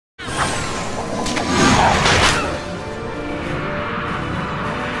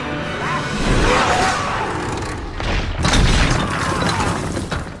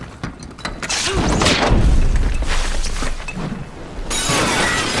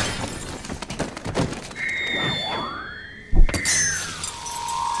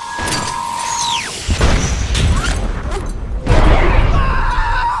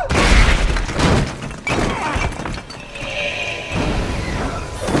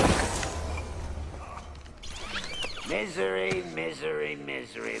Misery, misery,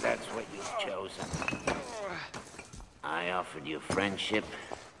 misery. That's what you've chosen. I offered you friendship,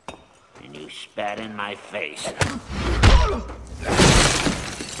 and you spat in my face.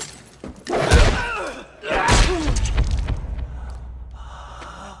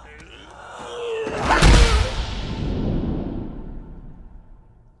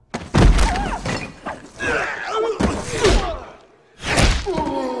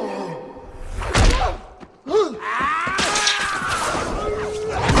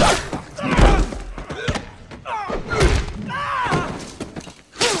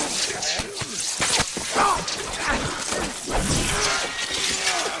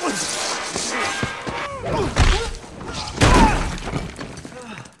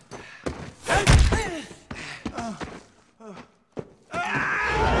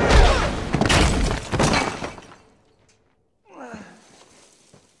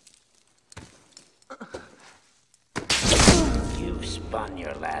 Spun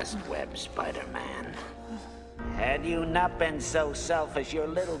your last web, Spider-Man. Had you not been so selfish, your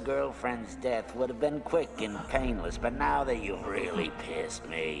little girlfriend's death would have been quick and painless. But now that you've really pissed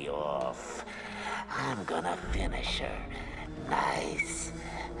me off, I'm gonna finish her nice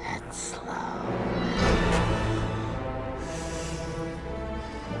and slow.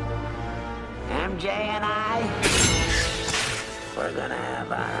 MJ and I, we're gonna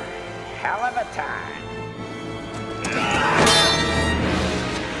have a hell of a time.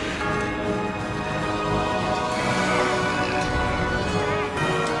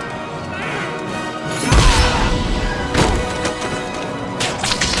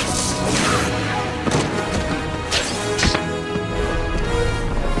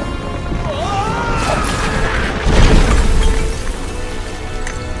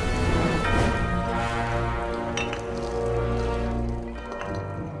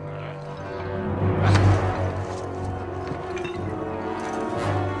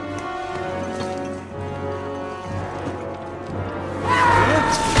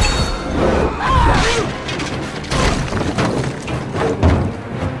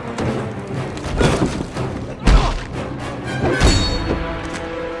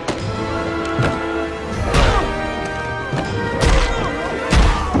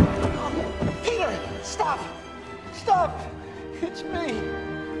 Stop! It's me!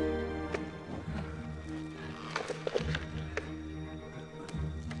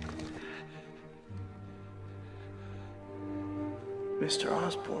 Mr.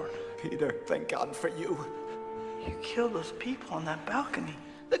 Osborn. Peter, thank God for you. You killed those people on that balcony.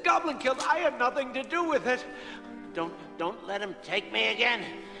 The Goblin killed. I had nothing to do with it. Don't let him take me again.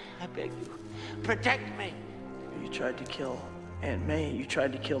 I beg you, protect me. You tried to kill Aunt May. You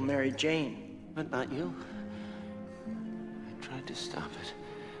tried to kill Mary Jane. But not you. I tried to stop it.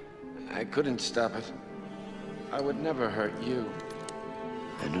 I couldn't stop it. I would never hurt you.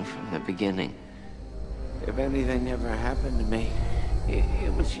 I knew from the beginning. If anything ever happened to me,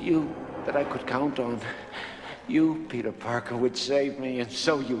 it was you that I could count on. You, Peter Parker, would save me, and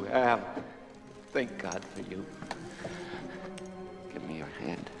so you have. Thank God for you. Give me your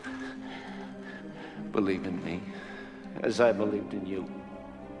hand. Believe in me, as I believed in you.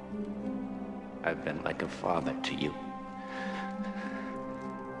 I've been like a father to you.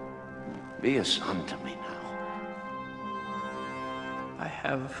 Be a son to me now. I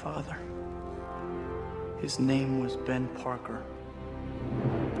have a father. His name was Ben Parker.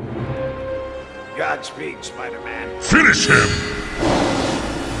 Godspeed, Spider-Man. Finish him!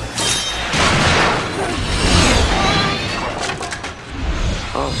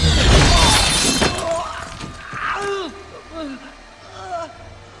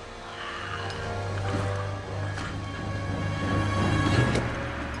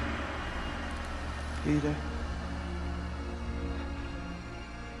 Peter.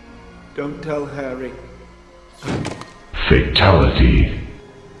 Don't tell Harry. Fatality.